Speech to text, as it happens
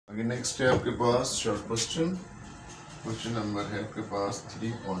आगे नेक्स्ट है आपके पास शॉर्ट क्वेश्चन। क्वेश्चन नंबर है आपके पास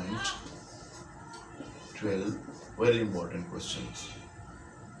 3.12। Very important question.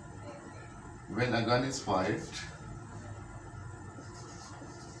 When a gun is fired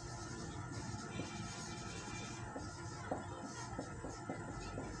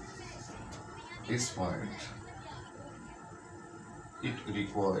it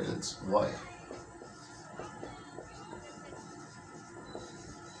recoils why?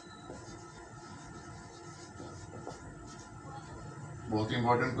 बहुत ही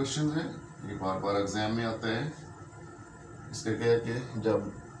इंपॉर्टेंट क्वेश्चन है, ये बार बार एग्जाम में आता है। इसका क्या है कि जब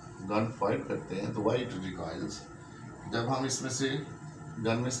गन फायर करते हैं तो वाई इट रिकॉइल्स, जब हम इसमें से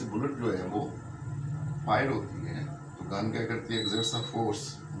गन में से बुलेट जो है वो फायर होती है तो गन क्या करती है, exerts a force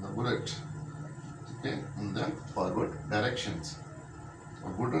on the bullet, ठीक है, इन द फॉरवर्ड डायरेक्शंस।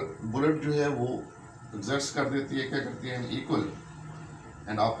 और बुलेट जो है वो एक्सर्ट्स कर देती है, क्या करती है, इक्वल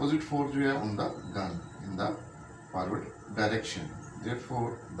एंड ऑपोजिट फोर्स जो है on the gun in the forward direction.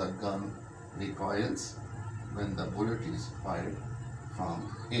 Therefore, the gun recoils when the bullet is fired from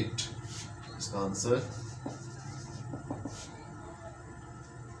it. इसका answer,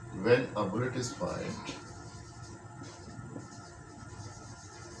 when a bullet is fired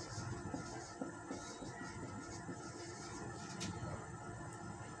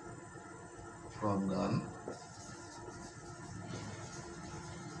from gun,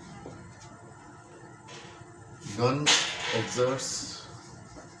 gun exerts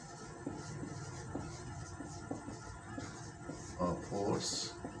a force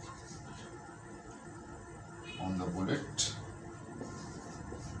on the bullet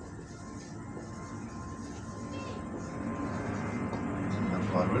in the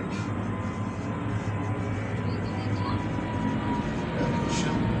forward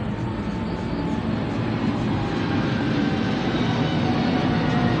direction.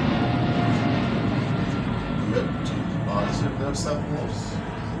 Bullet also exerts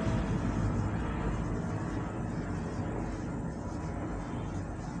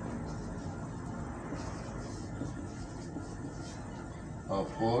a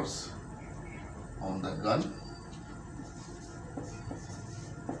force on the gun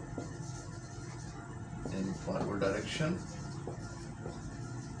in forward direction.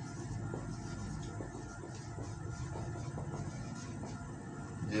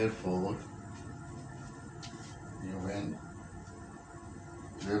 Therefore,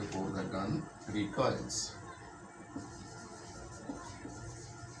 the gun recoils.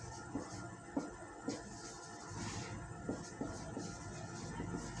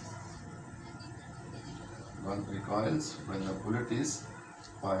 Gun recoils when the bullet is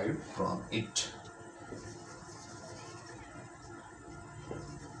fired from it.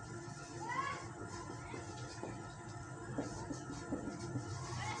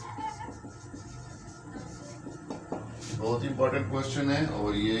 बहुत important question है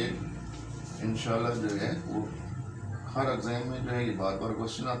और ये इंशाल्लाह जो है वो हर exam में जो है ये बार बार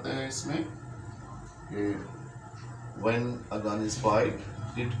क्वेश्चन आता है इसमें कि when a gun is fired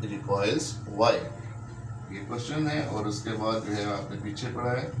it recoils why, ये क्वेश्चन है। और उसके बाद जो है आपने पीछे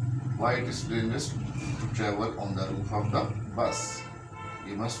पढ़ा है why it is dangerous to travel on the roof of the bus।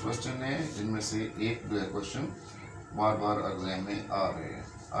 ये मस्ट क्वेश्चन है, इनमें से एक जो है क्वेश्चन बार बार एग्जाम में आ रहे हैं।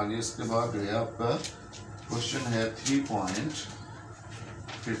 आगे इसके बाद जो है आपका क्वेश्चन है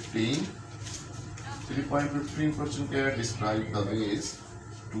 3.15। 3.15 क्वेश्चन क्या है, describe the ways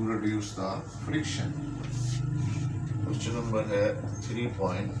to reduce the friction. Question number है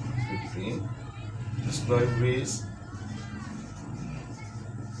 3.15, describe ways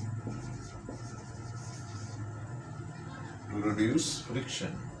to reduce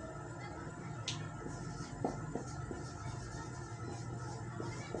friction.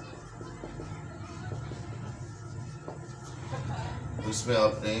 इसमें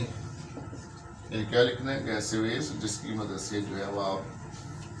आपने क्या लिखना है, कैसे वेज जिसकी मदद से जो है वो आप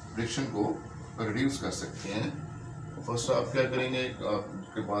फ्रिक्शन को रिड्यूस कर सकते हैं। फर्स्ट आप क्या करेंगे,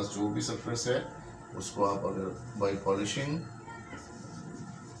 आपके पास जो भी सरफेस है उसको आप अगर बाय पॉलिशिंग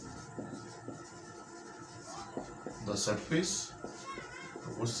द सरफेस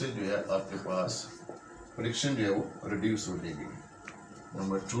तो उससे जो है आपके पास फ्रिक्शन जो है वो रिड्यूस हो जाएगी।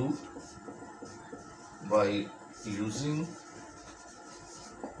 Number 2, by using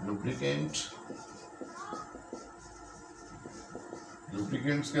lubricant.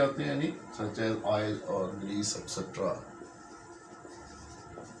 Lubricants क्या होते हैं, यानी सच एज ऑयल और ग्रीस एक्सेट्रा।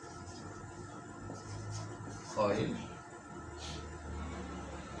 ऑयल,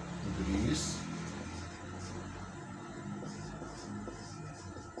 ग्रीस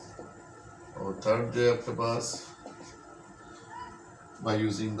और थर्ड जो है आपके पास by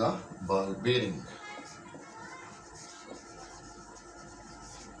using the ball bearing.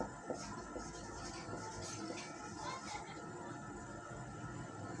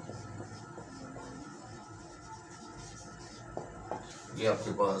 ये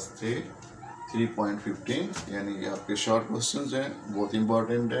आपके पास थे 3.15, यानी कि आपके शॉर्ट क्वेश्चंस हैं, बहुत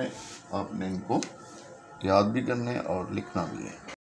इंपॉर्टेंट है, आपने इनको याद भी करना है और लिखना भी है।